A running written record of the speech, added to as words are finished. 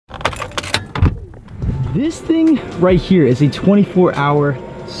This thing right here is a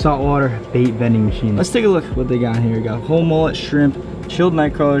 24-hour saltwater bait vending machine. Let's take a look at what they got here. We got whole mullet, shrimp, chilled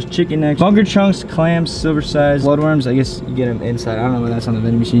night crawlers, chicken necks, bunker chunks, clams, silver size, bloodworms. I guess you get them inside. I don't know what that's on the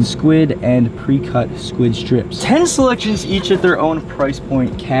vending machine. Squid and pre-cut squid strips. 10 selections, each at their own price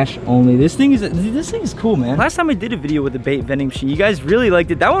point, cash only. This thing is cool, man. Last time I did a video with the bait vending machine, you guys really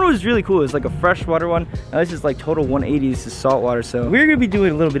liked it. That one was really cool. It was like a freshwater one. Now this is like total 180. This is saltwater. So we're gonna be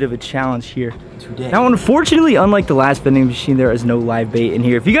doing a little bit of a challenge here today. Now, unfortunately, unlike the last vending machine, there is no live bait in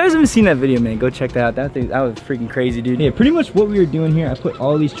here. If you guys haven't seen that video, man, go check that out. That was freaking crazy, dude. Yeah, pretty much what we were doing here, I put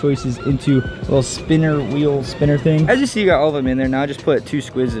all these choices into a little wheel spinner thing. As you see, you got all of them in there. Now I just put 2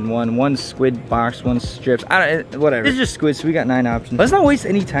 squids in one squid box, 1 strips. Whatever. It's just squids, so we got 9 options. Let's not waste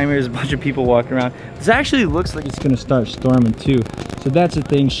any time here. There's a bunch of people walking around. This actually looks like it's gonna start storming too. So that's the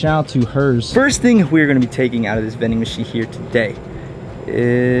thing. Shout out to hers. First thing we're gonna be taking out of this vending machine here today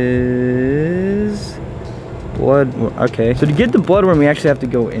is blood. Okay, so to get the bloodworm, we actually have to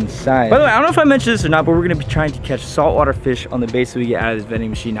go inside. By the way, I don't know if I mentioned this or not, but we're gonna be trying to catch saltwater fish on the bait that we get out of this vending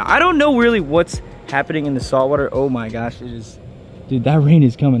machine. Now, I don't know really what's happening in the saltwater. Oh my gosh, it is. Dude, that rain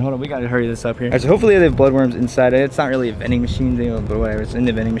is coming. Hold on, we gotta hurry this up here. All right, so hopefully they have bloodworms inside. It's not really a vending machine thing, but whatever. It's in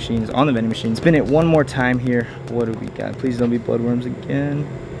the vending machine. It's on the vending machine. Spin it one more time here. What do we got? Please don't be bloodworms again.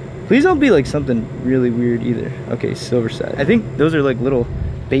 Please don't be like something really weird either. Okay, silver side. I think those are like little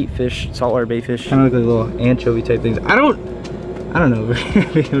bait fish, saltwater bait fish. Kind of like little anchovy type things. I don't know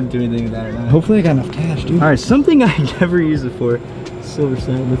if we would do anything with that or not. Hopefully I got enough cash, dude. All right, something I never used before. Silver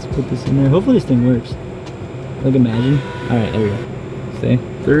side. Let's put this in there. Hopefully this thing works. Like imagine. All right, there we go. Stay.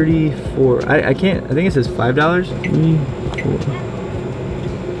 34. I can't. I think it says $5. 3, 4.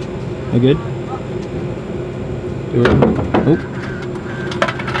 Am I good? Do it. Oh.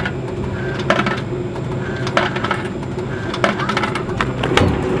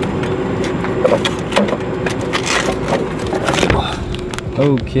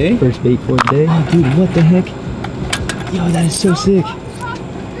 Okay, first bait for the day. Oh, dude, what the heck? Yo, that is so sick.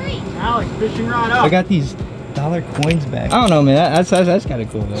 Alex, fishing rod up. I got these dollar coins back. I don't know, man. That's kind of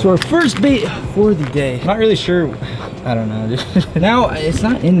cool, though. So our first bait for the day. I'm not really sure. I don't know. Now, it's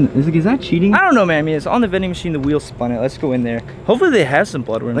not in. Is that cheating? I don't know, man. I mean, it's on the vending machine. The wheel spun it. Let's go in there. Hopefully they have some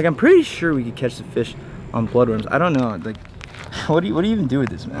bloodworms. Like, I'm pretty sure we could catch the fish on bloodworms. I don't know. Like, what do you even do with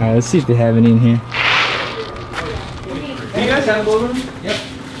this, man? All right, let's see if they have any in here. Do you guys have bloodworms? Yep.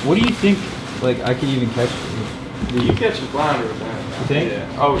 What do you think, like, I could even catch? You catch a flounder with that. You think?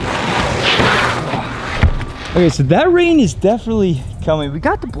 Yeah. Oh. Okay, so that rain is definitely coming. We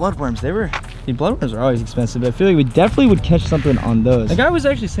got the bloodworms. The bloodworms are always expensive, but I feel like we definitely would catch something on those. The guy was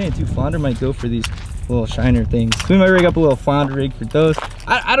actually saying too, flounder might go for these little shiner things. So we might rig up a little flounder rig for those.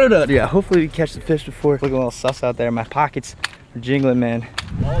 I don't know. Yeah, hopefully we catch the fish before. Looking a little sus out there. My pockets are jingling, man.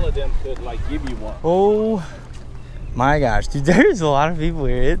 All of them could like give you one. Oh my gosh, dude, there's a lot of people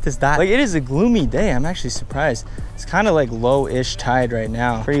here. It does not, like, it is a gloomy day. I'm actually surprised. It's kind of like low-ish tide right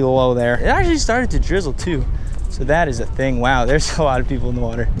now. Pretty low there. It actually started to drizzle too. So that is a thing. Wow, there's a lot of people in the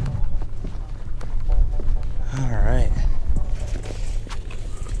water. All right.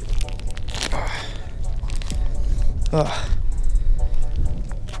 Oh.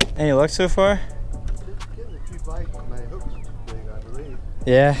 Any luck so far? Getting a few bites. My hook's too big, I believe.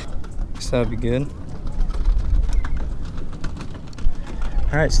 Yeah, so that'd be good.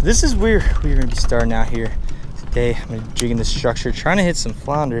 All right, so this is where we're gonna be starting out here today. I'm gonna be jigging this structure, trying to hit some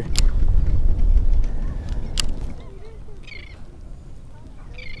flounder.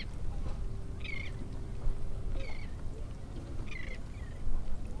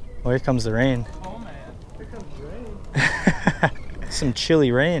 Oh, here comes the rain. Oh man, here comes the rain. Some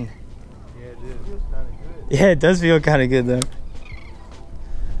chilly rain. Yeah, it feels kind of good. Yeah, it does feel kind of good though.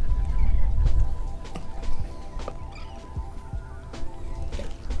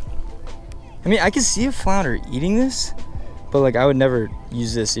 I mean, I can see a flounder eating this, but like I would never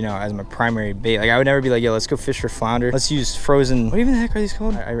use this, you know, as my primary bait. Like I would never be like, yo, let's go fish for flounder. Let's use frozen, what even the heck are these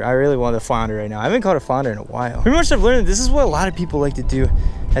called? I really want a flounder right now. I haven't caught a flounder in a while. Pretty much I've learned this is what a lot of people like to do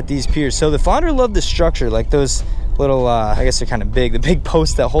at these piers. So the flounder love the structure, like those little, I guess they're kind of big, the big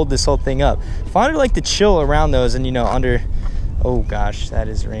posts that hold this whole thing up. Flounder like to chill around those and, you know, under, oh gosh, that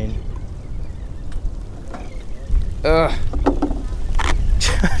is rain. Ugh.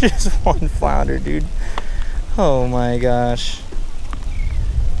 Just one flounder, dude. Oh my gosh.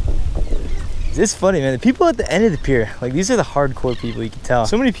 It's funny, man. The people at the end of the pier, like these are the hardcore people, you can tell.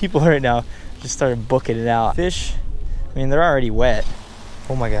 So many people right now just started booking it out. Fish, I mean, they're already wet.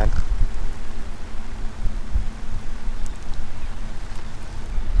 Oh my God.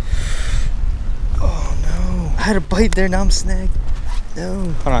 Oh no. I had a bite there, now I'm snagged. No.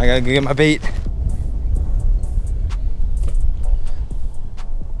 Hold on, I gotta go get my bait.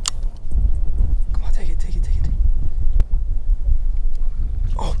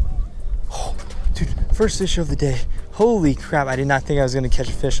 first fish of the day. Holy crap, I did not think I was gonna catch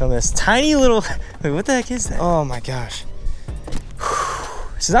a fish on this. Tiny little, wait, what the heck is that? Oh my gosh.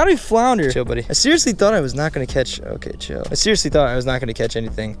 It's not a flounder. Chill, buddy. I seriously thought I was not gonna catch, okay, chill. I seriously thought I was not gonna catch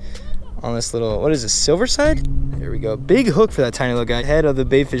anything on this little, what is this, silver side? There we go. Big hook for that tiny little guy. Head of the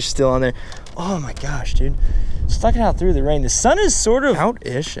bait fish still on there. Oh my gosh, dude. Stuck it out through the rain. The sun is sort of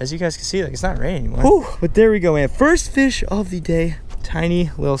out-ish, as you guys can see. Like, it's not raining anymore. Whew. But there we go, man. First fish of the day. Tiny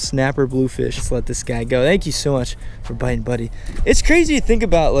little snapper bluefish. Let's let this guy go. Thank you so much for biting, buddy. It's crazy to think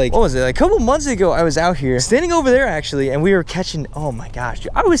about, like, what was it? Like a couple months ago, I was out here standing over there actually, and we were catching, oh my gosh,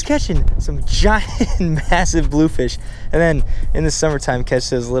 dude, I was catching some giant, massive bluefish. And then in the summertime, catch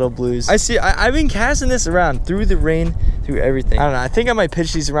those little blues. I've been casting this around through the rain, through everything. I don't know. I think I might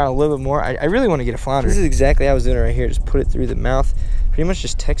pitch these around a little bit more. I really want to get a flounder. This is exactly how I was doing it right here. Just put it through the mouth. Pretty much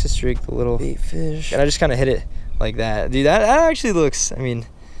just Texas rig the little bait fish. And I just kind of hit it like that. Dude, that actually looks, I mean,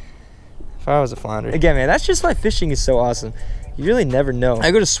 if I was a flounder. Again, man, that's just why fishing is so awesome. You really never know.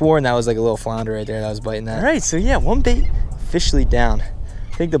 I could have sworn that was like a little flounder right there that was biting that. All right, so yeah, one bait officially down.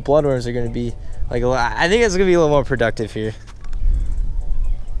 I think the bloodworms are gonna be like, I think it's gonna be a little more productive here.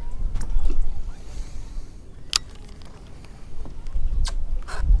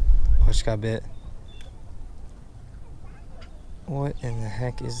 Oh, I just got bit. What in the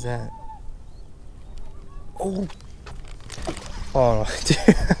heck is that? Oh, dude.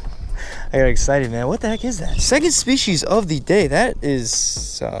 I got excited, man. What the heck is that? Second species of the day. That is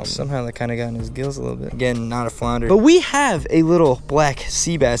somehow that kind of got in his gills a little bit. Again, not a flounder. But we have a little black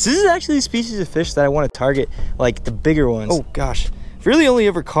sea bass. This is actually a species of fish that I want to target, like the bigger ones. Oh gosh. I've really only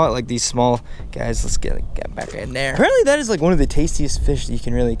ever caught like these small guys. Let's get back in there. Apparently that is like one of the tastiest fish that you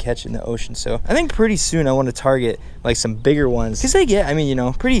can really catch in the ocean. So I think pretty soon I want to target like some bigger ones, because they get, I mean, you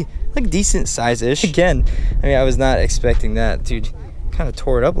know, pretty like decent size-ish. Again, I mean, I was not expecting that. Dude, kind of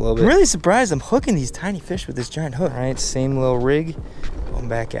tore it up a little bit. I'm really surprised I'm hooking these tiny fish with this giant hook. All right, same little rig, going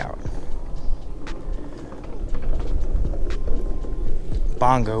back out.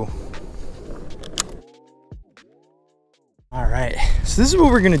 Bongo. All right, so this is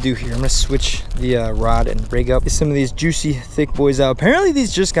what we're gonna do here. I'm gonna switch the rod and rig up. Get some of these juicy, thick boys out. Apparently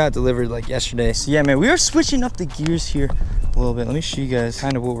these just got delivered like yesterday. So yeah, man, we are switching up the gears here a little bit. Let me show you guys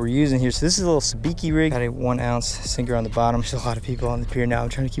kind of what we're using here. So this is a little sabiki rig. Got a 1 ounce sinker on the bottom. There's a lot of people on the pier now. I'm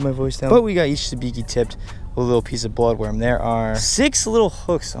trying to keep my voice down. But we got each sabiki tipped with a little piece of bloodworm. There are 6 little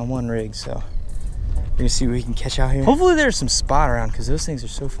hooks on one rig, so we're gonna see what we can catch out here. Hopefully there's some spot around, because those things are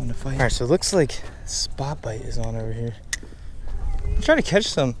so fun to fight. All right, so it looks like spot bite is on over here. I'm trying to catch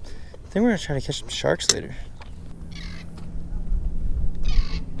some. I think we're gonna try to catch some sharks later.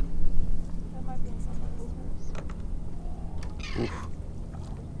 Oof.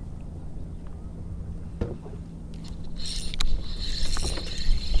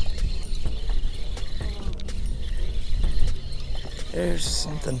 There's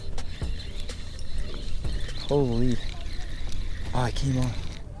something. Holy. Oh, it came on.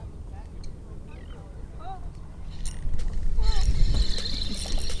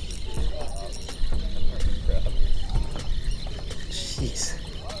 Jeez.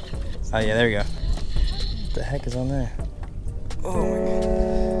 Oh yeah, there we go. What the heck is on there? Oh my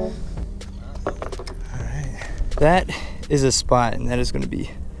god. Alright. That is a spot, and that is going to be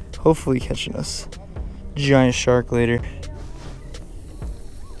hopefully catching us giant shark later.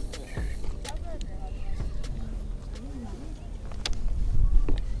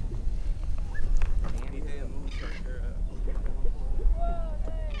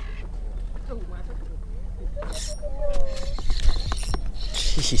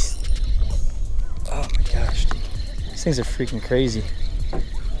 Jeez. Oh my gosh, dude. These things are freaking crazy.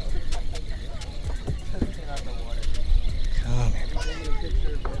 Come here.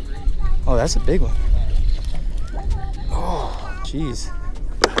 Oh, that's a big one. Oh, jeez.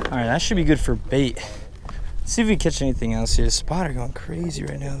 All right, that should be good for bait. Let's see if we catch anything else here. The spot are going crazy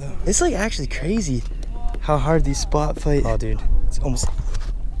right now, though. It's like actually crazy how hard these spot fight. Oh, dude. It's almost...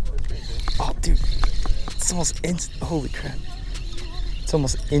 Oh, dude. It's almost instant. Holy crap. It's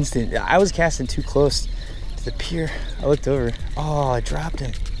almost instant. I was casting too close to the pier. I looked over. Oh, I dropped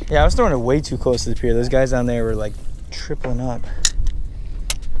him. Yeah, I was throwing it way too close to the pier. Those guys down there were like tripling up.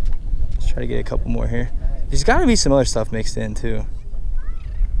 Let's try to get a couple more here. There's got to be some other stuff mixed in too.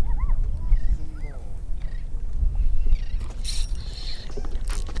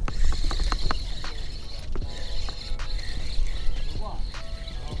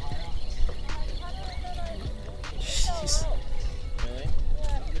 Jeez.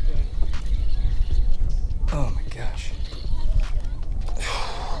 Oh my gosh.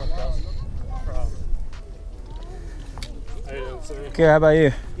 Okay, how about you?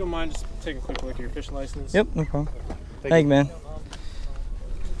 You don't mind just take a quick look at your fishing license. Yep, no problem. Thank you, man. How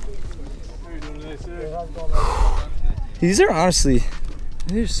are you doing today, sir? These are honestly,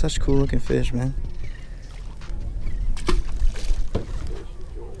 they're such cool looking fish, man.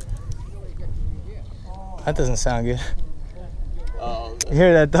 That doesn't sound good. You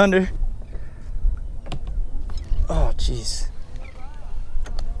hear that thunder? Oh, jeez.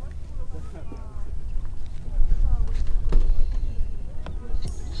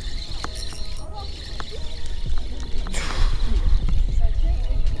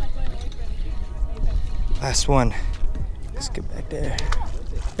 Last one. Let's get back there.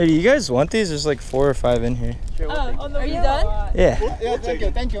 Hey, do you guys want these? There's like 4 or 5 in here. Are you done? Yeah. Yeah, thank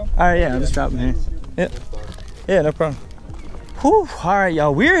you, thank you. All right, yeah, I'll just drop them here. Yep. Yeah, no problem. Whew. All right,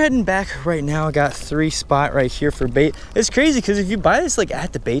 y'all, we're heading back right now. I got 3 spot right here for bait. It's crazy because if you buy this like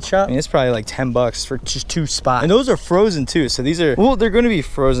at the bait shop, I mean, it's probably like 10 bucks for just 2 spots. And those are frozen too. So these are, well, they're going to be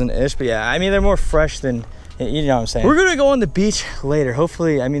frozen-ish, but yeah, I mean, they're more fresh than, you know what I'm saying. We're gonna go on the beach later.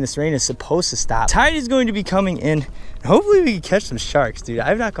 Hopefully, I mean, this rain is supposed to stop. Tide is going to be coming in. Hopefully we can catch some sharks, dude.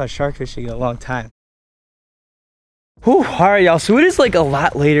 I've not caught shark fishing in a long time. Whew, all right, y'all. So it is like a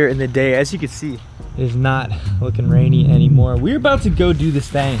lot later in the day. As you can see, it is not looking rainy anymore. We're about to go do this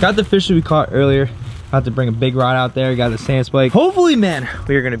thing. Got the fish that we caught earlier. About to bring a big rod out there. Got the sand spike. Hopefully, man,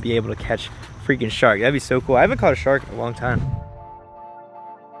 we are gonna be able to catch freaking shark. That'd be so cool. I haven't caught a shark in a long time.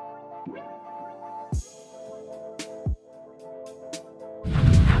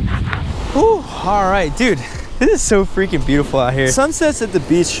 Whew, all right, dude. This is so freaking beautiful out here. Sunsets at the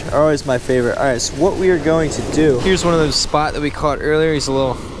beach are always my favorite. All right, so what we are going to do, here's one of those spots that we caught earlier. He's a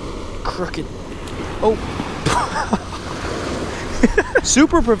little crooked. Oh.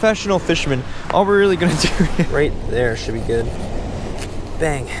 Super professional fisherman. All we're really gonna do right there should be good.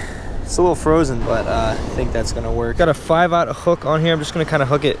 Bang. It's a little frozen, but I think that's gonna work. Got a 5/0 hook on here. I'm just gonna kind of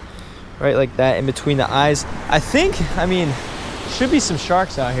hook it right like that in between the eyes. I think, I mean, should be some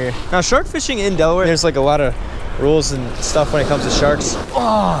sharks out here. Now, shark fishing in Delaware, there's like a lot of rules and stuff when it comes to sharks.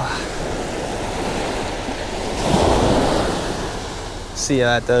 Oh. See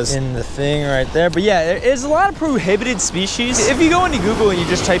how that does in the thing right there. But yeah, there's a lot of prohibited species. If you go into Google and you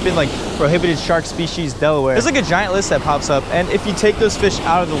just type in like prohibited shark species Delaware, there's like a giant list that pops up. And if you take those fish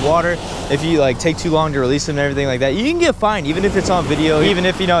out of the water, if you like take too long to release them and everything like that, you can get fined, even if it's on video, even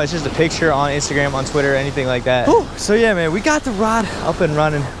if, you know, it's just a picture on Instagram, on Twitter, anything like that. Whew. So yeah, man, we got the rod up and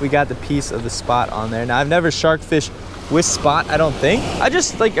running. We got the piece of the spot on there. Now, I've never shark fished with spot, I don't think. I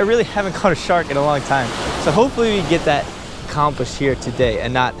really haven't caught a shark in a long time. So hopefully we get that accomplished here today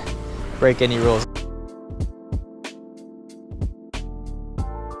and not break any rules.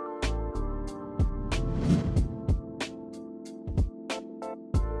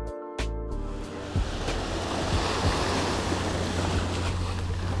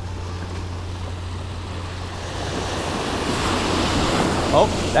 Oh,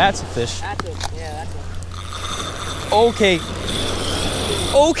 that's a fish. That's it. Yeah, that's it. Okay.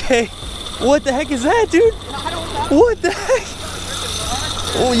 Okay. What the heck is that, dude? What the heck?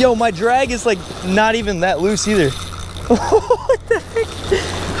 Oh, yo, my drag is like not even that loose either. What the heck?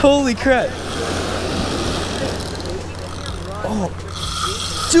 Holy crap. Oh,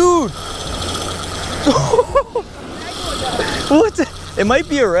 dude. What the? It might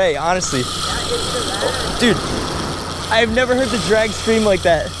be a ray, honestly. Oh, dude, I've never heard the drag scream like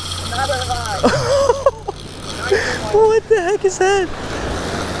that. What the heck is that?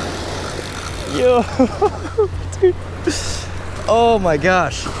 Yo, dude. Oh my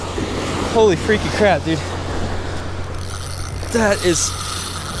gosh. Holy freaking crap, dude. That is.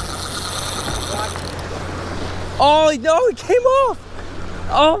 Oh no, it came off.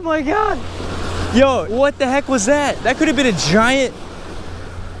 Oh my God. Yo, what the heck was that? That could have been a giant.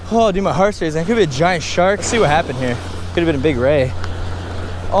 Oh, dude, my heart's racing. That could have been a giant shark. Let's see what happened here. Could have been a big ray.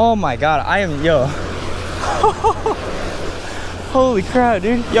 Oh my God, I am, yo. Holy crap,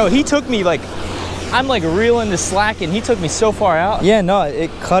 dude. Yo, he took me like, I'm like reeling the slack and he took me so far out. Yeah, no,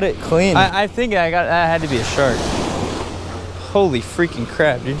 it cut it clean. I think that had to be a shark. Holy freaking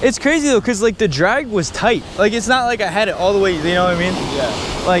crap, dude. It's crazy though, cause like the drag was tight. Like it's not like I had it all the way, you know what I mean?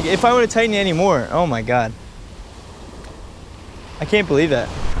 Yeah. Like if I would have tightened it anymore, oh my God. I can't believe that.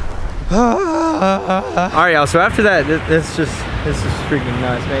 All right, y'all, so after that, this is freaking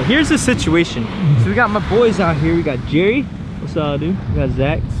nuts, man. Here's the situation. So we got my boys out here. We got Jerry. What's up, dude? We got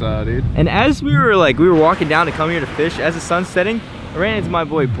Zach. What's up, dude? And as we were walking down to come here to fish, as the sun's setting, I ran into my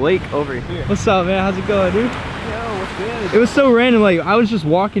boy Blake over here. What's up, man? How's it going, dude? Yo, what's good? It was so random. Like I was just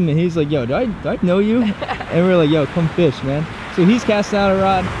walking and he's like, yo, do I know you? And we are like, yo, come fish, man. So he's casting out a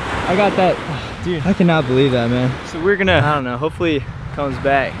rod. I got that. Oh, dude, I cannot believe that, man. So we're gonna, I don't know, hopefully it comes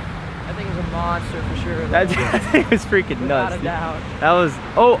back. monster for sure. That thing was freaking nuts. Without a doubt. That was,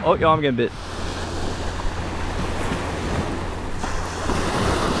 oh, yo, I'm getting bit.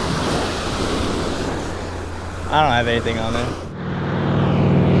 I don't have anything on there.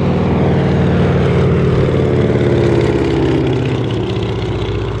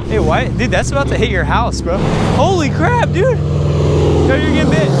 Hey, why? Dude, that's about to hit your house, bro. Holy crap, dude. Yo, you're getting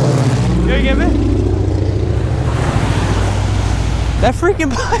bit. Yo, you're getting bit. That freaking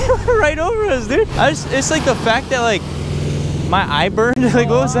bite went right over us, dude. It's like the fact that, like, my eye burned. Like,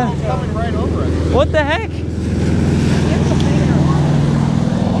 what was that? It's coming right over us. What the heck?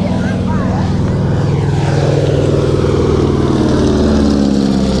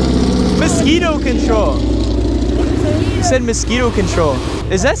 Mosquito control. You said mosquito control.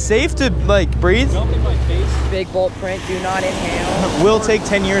 Is that safe to like breathe? Don't in my face. Big bold print, do not inhale. Will take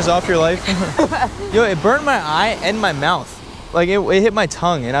 10 years off your life. Yo, it burned my eye and my mouth. Like it hit my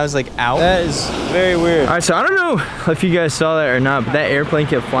tongue and I was like, ow. That is very weird. All right, so I don't know if you guys saw that or not, but that airplane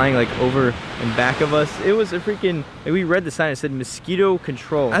kept flying like over and back of us. It was a freaking, like, we read the sign, it said mosquito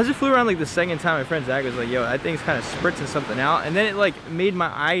control. As it flew around like the second time, my friend Zach was like, yo, that thing's kind of spritzing something out. And then it like made my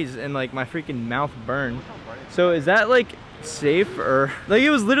eyes and like my freaking mouth burn. So is that like safe or like, it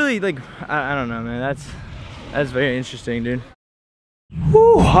was literally like, I don't know, man. That's very interesting, dude.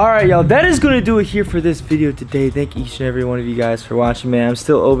 Whew, all right, y'all, that is gonna do it here for this video today. Thank each and every one of you guys for watching, man. I'm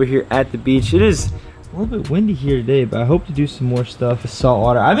still over here at the beach. It is a little bit windy here today, but I hope to do some more stuff with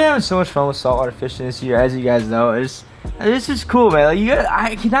saltwater. I've been having so much fun with saltwater fishing this year, as you guys know. It's just cool, man. Like,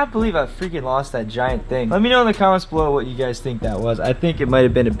 I cannot believe I freaking lost that giant thing. Let me know in the comments below what you guys think that was. I think it might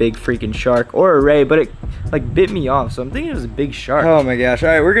have been a big freaking shark or a ray, but it like bit me off, so I'm thinking it was a big shark. Oh my gosh. All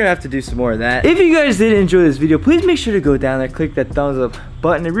right, we're gonna have to do some more of that. If you guys did enjoy this video, please make sure to go down there, click that thumbs up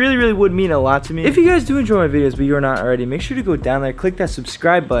button. It really would mean a lot to me. If you guys do enjoy my videos but you're not already, make sure to go down there, click that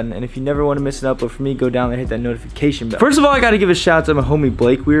subscribe button, and if you never want to miss an upload from me, go down there, hit that notification bell. First of all, I gotta give a shout out to my homie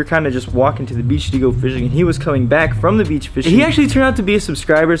Blake. We were kind of just walking to the beach to go fishing, and he was coming back from the beach fishing. He actually turned out to be a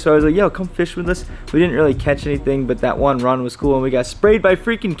subscriber, so I was like, yo, come fish with us. We didn't really catch anything, but that one run was cool, and we got sprayed by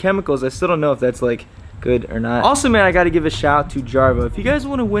freaking chemicals. I still don't know if that's like good or not. Also, man, I gotta give a shout out to Jarvo. If you guys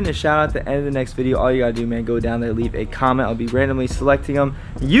want to win a shout out at the end of the next video, all you gotta do, man, go down there, leave a comment. I'll be randomly selecting them.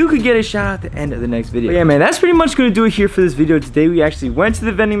 You could get a shout out at the end of the next video. But yeah, man, that's pretty much gonna do it here for this video today. We actually went to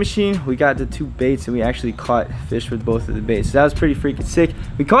the vending machine, we got the 2 baits, and we actually caught fish with both of the baits. So that was pretty freaking sick.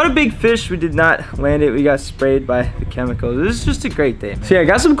 We caught a big fish, we did not land it. We got sprayed by the chemicals. This is just a great day, man. So yeah,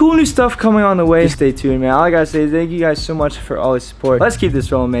 got some cool new stuff coming on the way. Just stay tuned, man. All I gotta say is thank you guys so much for all the support. Let's keep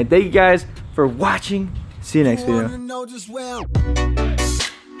this rolling, man. Thank you guys for watching. See you next video.